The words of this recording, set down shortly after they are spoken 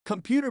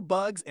Computer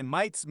bugs and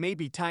mites may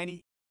be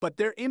tiny, but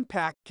their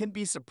impact can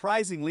be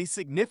surprisingly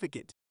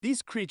significant.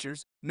 These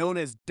creatures, known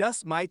as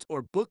dust mites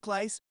or book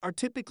lice, are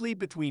typically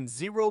between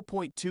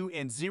 0.2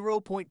 and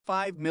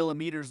 0.5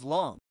 millimeters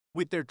long.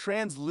 With their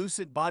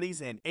translucent bodies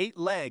and 8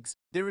 legs,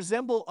 they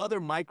resemble other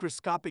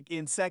microscopic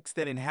insects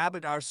that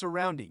inhabit our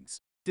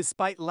surroundings.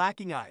 Despite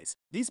lacking eyes,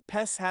 these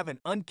pests have an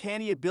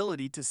uncanny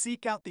ability to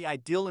seek out the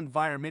ideal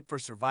environment for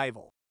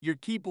survival: your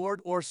keyboard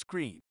or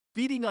screen.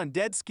 Feeding on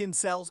dead skin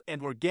cells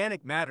and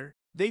organic matter,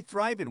 they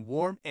thrive in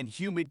warm and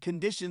humid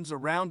conditions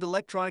around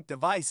electronic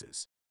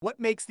devices. What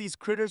makes these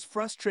critters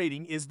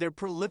frustrating is their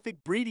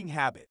prolific breeding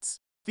habits.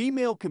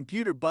 Female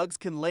computer bugs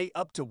can lay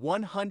up to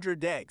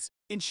 100 eggs,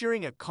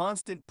 ensuring a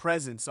constant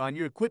presence on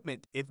your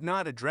equipment if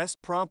not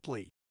addressed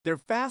promptly. Their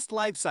fast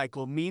life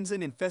cycle means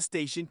an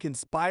infestation can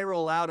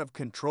spiral out of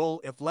control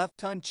if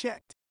left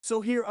unchecked. So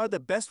here are the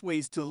best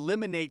ways to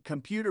eliminate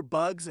computer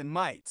bugs and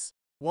mites.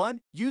 1.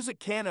 Use a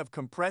can of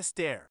compressed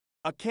air.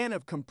 A can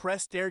of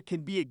compressed air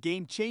can be a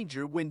game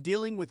changer when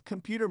dealing with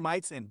computer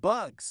mites and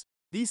bugs.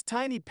 These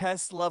tiny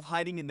pests love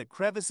hiding in the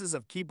crevices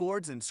of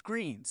keyboards and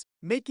screens,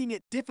 making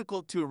it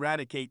difficult to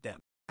eradicate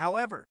them.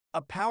 However,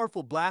 a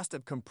powerful blast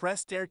of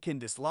compressed air can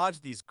dislodge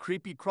these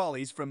creepy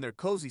crawlies from their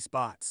cozy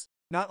spots.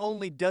 Not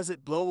only does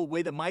it blow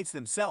away the mites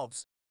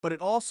themselves, but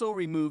it also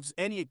removes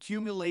any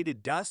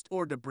accumulated dust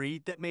or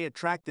debris that may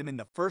attract them in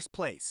the first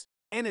place.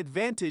 An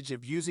advantage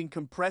of using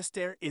compressed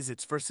air is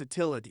its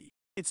versatility.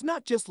 It's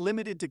not just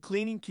limited to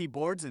cleaning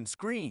keyboards and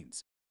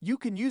screens. You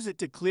can use it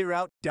to clear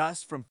out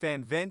dust from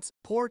fan vents,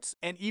 ports,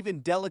 and even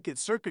delicate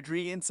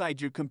circuitry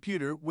inside your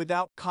computer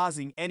without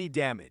causing any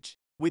damage.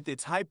 With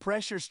its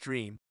high-pressure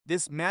stream,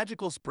 this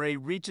magical spray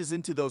reaches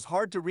into those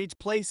hard-to-reach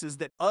places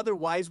that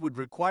otherwise would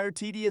require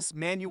tedious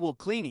manual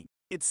cleaning.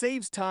 It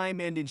saves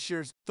time and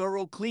ensures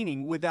thorough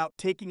cleaning without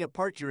taking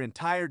apart your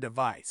entire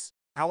device.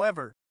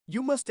 However,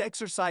 you must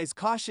exercise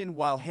caution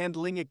while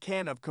handling a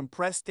can of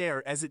compressed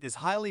air, as it is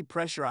highly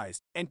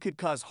pressurized and could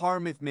cause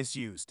harm if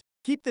misused.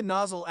 Keep the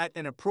nozzle at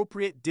an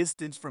appropriate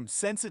distance from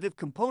sensitive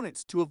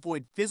components to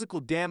avoid physical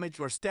damage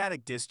or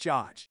static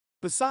discharge.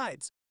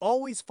 Besides,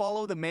 always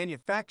follow the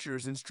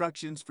manufacturer's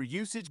instructions for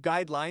usage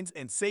guidelines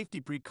and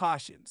safety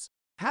precautions.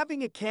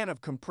 Having a can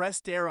of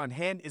compressed air on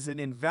hand is an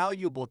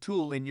invaluable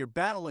tool in your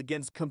battle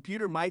against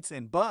computer mites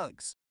and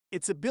bugs.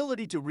 Its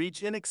ability to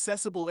reach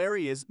inaccessible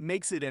areas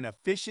makes it an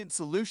efficient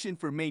solution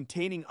for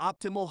maintaining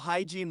optimal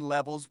hygiene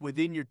levels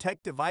within your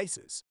tech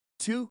devices.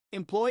 2.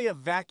 Employ a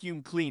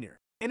vacuum cleaner.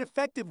 An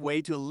effective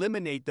way to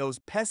eliminate those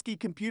pesky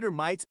computer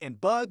mites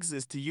and bugs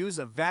is to use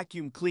a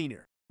vacuum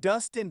cleaner.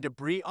 Dust and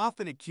debris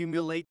often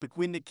accumulate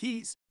between the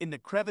keys, in the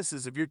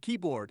crevices of your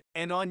keyboard,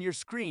 and on your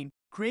screen,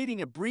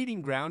 creating a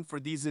breeding ground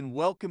for these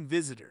unwelcome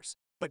visitors.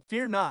 But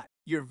fear not,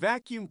 your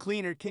vacuum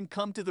cleaner can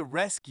come to the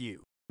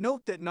rescue.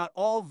 Note that not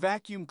all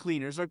vacuum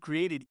cleaners are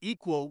created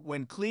equal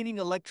when cleaning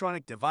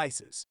electronic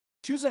devices.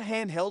 Choose a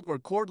handheld or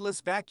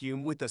cordless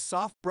vacuum with a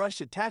soft brush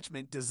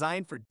attachment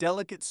designed for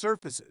delicate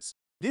surfaces.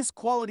 This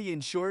quality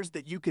ensures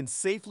that you can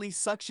safely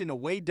suction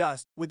away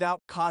dust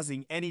without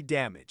causing any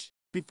damage.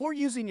 Before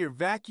using your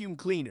vacuum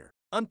cleaner,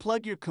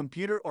 unplug your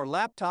computer or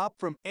laptop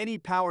from any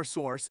power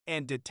source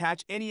and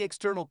detach any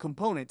external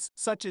components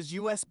such as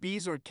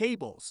USBs or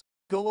cables.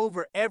 Go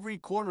over every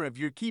corner of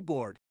your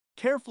keyboard,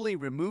 carefully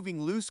removing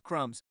loose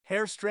crumbs,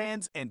 hair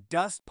strands, and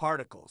dust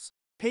particles.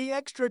 Pay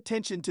extra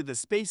attention to the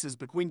spaces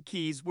between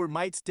keys where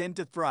mites tend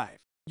to thrive.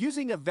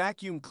 Using a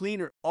vacuum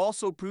cleaner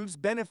also proves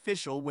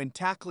beneficial when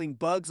tackling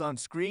bugs on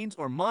screens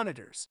or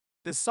monitors.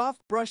 The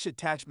soft brush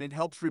attachment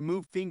helps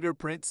remove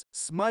fingerprints,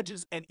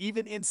 smudges, and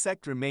even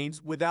insect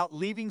remains without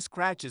leaving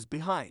scratches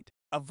behind.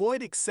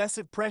 Avoid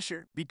excessive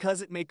pressure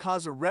because it may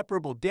cause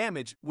irreparable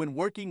damage when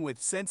working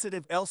with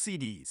sensitive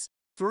LCDs.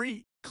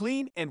 3.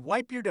 Clean and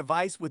wipe your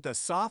device with a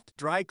soft,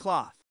 dry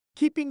cloth.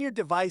 Keeping your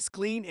device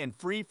clean and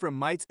free from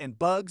mites and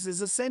bugs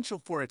is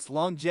essential for its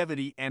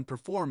longevity and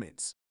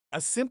performance. A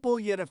simple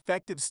yet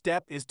effective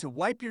step is to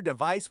wipe your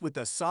device with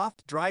a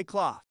soft, dry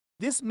cloth.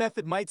 This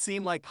method might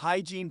seem like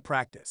hygiene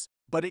practice,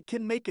 but it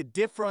can make a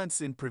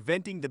difference in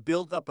preventing the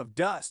buildup of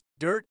dust,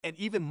 dirt, and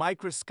even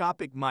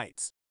microscopic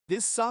mites.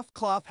 This soft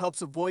cloth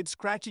helps avoid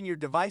scratching your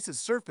device's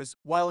surface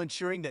while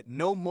ensuring that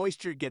no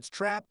moisture gets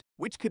trapped,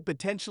 which could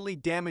potentially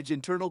damage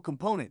internal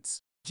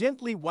components.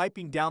 Gently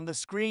wiping down the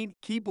screen,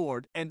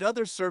 keyboard, and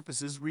other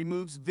surfaces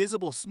removes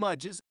visible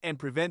smudges and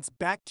prevents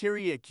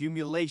bacteria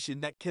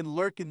accumulation that can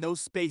lurk in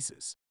those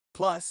spaces.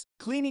 Plus,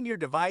 cleaning your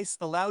device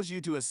allows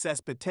you to assess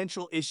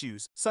potential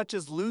issues such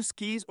as loose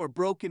keys or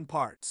broken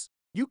parts.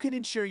 You can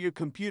ensure your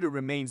computer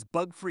remains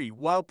bug-free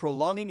while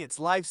prolonging its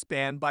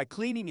lifespan by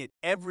cleaning it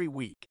every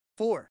week.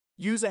 4.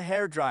 Use a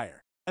hairdryer.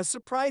 A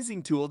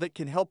surprising tool that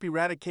can help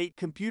eradicate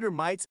computer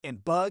mites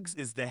and bugs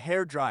is the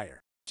hairdryer.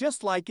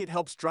 Just like it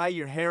helps dry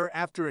your hair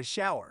after a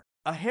shower,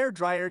 a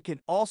hairdryer can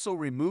also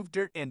remove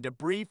dirt and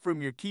debris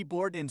from your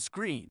keyboard and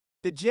screen.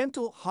 The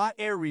gentle, hot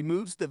air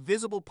removes the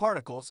visible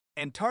particles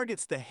and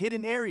targets the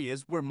hidden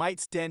areas where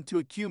mites tend to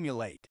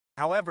accumulate.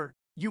 However,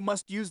 you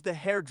must use the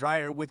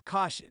hairdryer with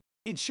caution.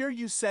 Ensure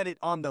you set it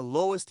on the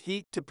lowest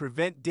heat to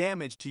prevent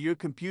damage to your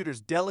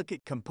computer's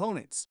delicate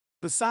components.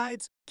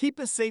 Besides, keep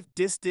a safe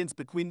distance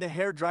between the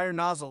hairdryer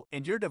nozzle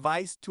and your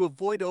device to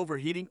avoid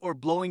overheating or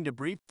blowing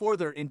debris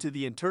further into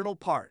the internal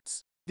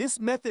parts. This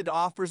method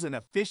offers an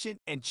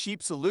efficient and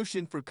cheap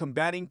solution for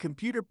combating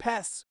computer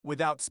pests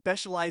without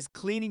specialized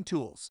cleaning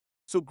tools.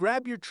 So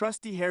grab your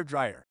trusty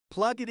hairdryer,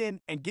 plug it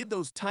in, and give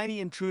those tiny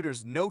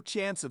intruders no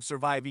chance of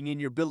surviving in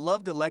your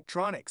beloved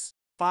electronics.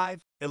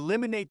 5.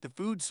 Eliminate the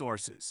food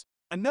sources.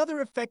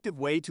 Another effective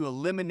way to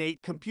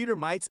eliminate computer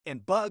mites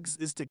and bugs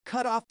is to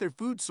cut off their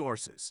food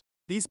sources.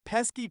 These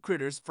pesky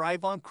critters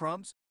thrive on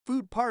crumbs,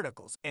 food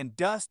particles, and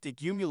dust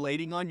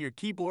accumulating on your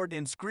keyboard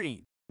and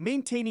screen.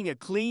 Maintaining a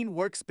clean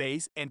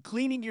workspace and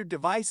cleaning your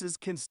devices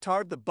can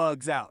starve the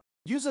bugs out.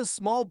 Use a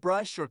small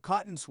brush or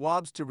cotton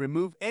swabs to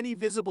remove any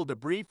visible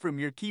debris from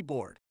your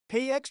keyboard.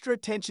 Pay extra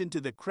attention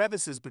to the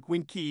crevices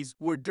between keys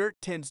where dirt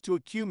tends to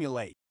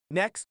accumulate.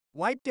 Next,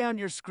 wipe down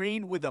your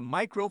screen with a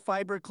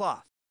microfiber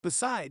cloth.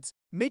 Besides,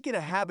 make it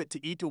a habit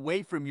to eat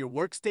away from your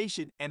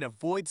workstation and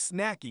avoid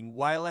snacking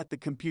while at the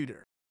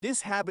computer.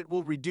 This habit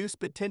will reduce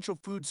potential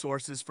food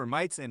sources for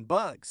mites and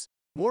bugs.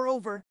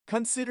 Moreover,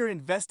 consider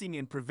investing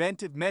in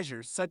preventive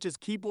measures such as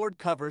keyboard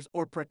covers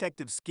or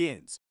protective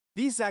skins.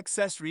 These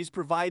accessories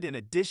provide an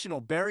additional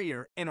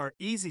barrier and are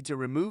easy to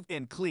remove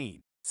and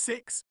clean.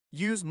 6.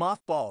 Use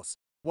mothballs.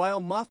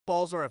 While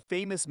mothballs are a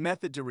famous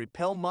method to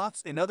repel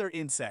moths and other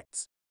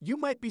insects, you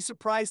might be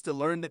surprised to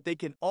learn that they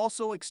can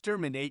also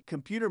exterminate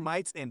computer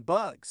mites and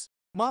bugs.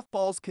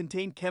 Mothballs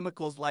contain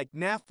chemicals like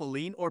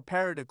naphthalene or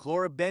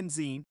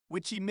paradichlorobenzene,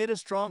 which emit a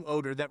strong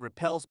odor that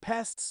repels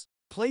pests.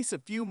 Place a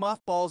few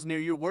mothballs near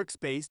your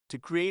workspace to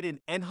create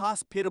an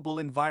inhospitable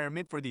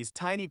environment for these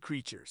tiny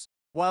creatures.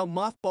 While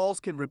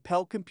mothballs can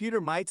repel computer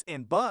mites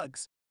and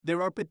bugs,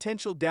 there are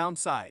potential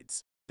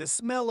downsides. The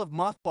smell of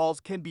mothballs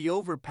can be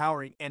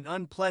overpowering and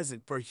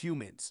unpleasant for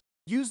humans.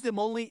 Use them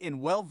only in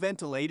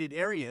well-ventilated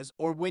areas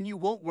or when you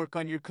won't work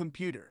on your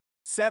computer.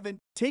 7.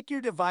 Take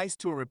your device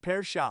to a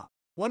repair shop.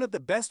 One of the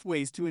best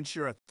ways to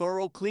ensure a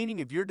thorough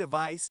cleaning of your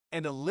device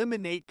and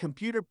eliminate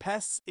computer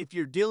pests if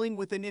you're dealing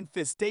with an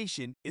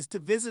infestation is to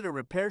visit a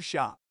repair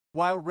shop.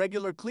 While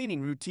regular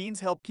cleaning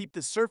routines help keep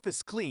the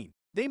surface clean,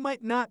 they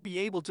might not be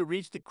able to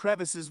reach the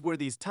crevices where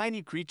these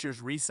tiny creatures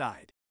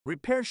reside.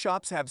 Repair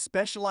shops have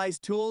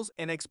specialized tools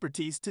and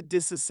expertise to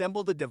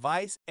disassemble the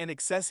device and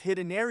access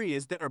hidden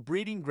areas that are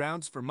breeding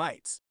grounds for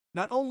mites.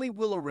 Not only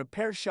will a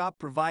repair shop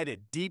provide a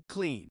deep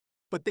clean,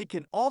 but they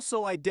can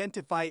also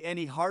identify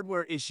any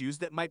hardware issues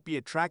that might be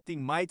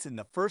attracting mites in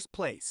the first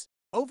place.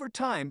 Over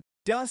time,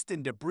 dust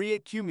and debris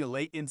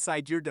accumulate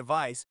inside your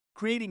device,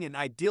 creating an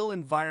ideal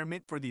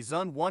environment for these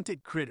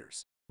unwanted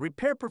critters.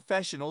 Repair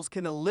professionals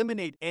can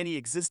eliminate any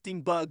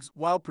existing bugs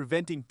while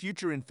preventing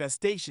future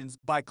infestations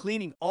by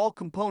cleaning all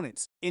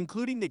components,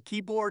 including the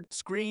keyboard,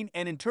 screen,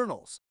 and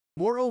internals.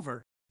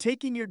 Moreover,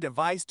 taking your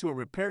device to a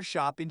repair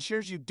shop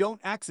ensures you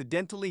don't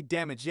accidentally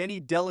damage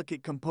any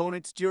delicate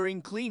components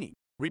during cleaning.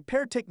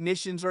 Repair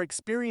technicians are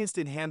experienced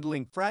in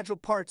handling fragile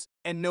parts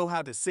and know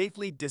how to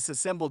safely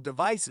disassemble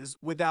devices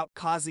without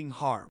causing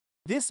harm.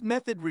 This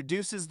method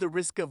reduces the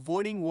risk of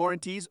voiding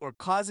warranties or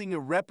causing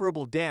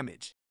irreparable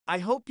damage. I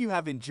hope you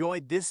have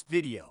enjoyed this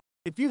video.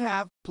 If you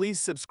have, please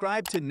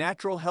subscribe to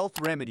Natural Health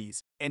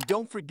Remedies and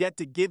don't forget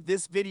to give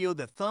this video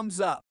the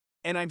thumbs up.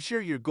 And I'm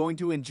sure you're going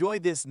to enjoy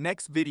this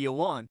next video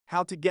on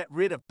how to get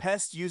rid of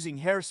pests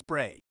using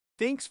hairspray.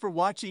 Thanks for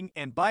watching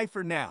and bye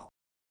for now.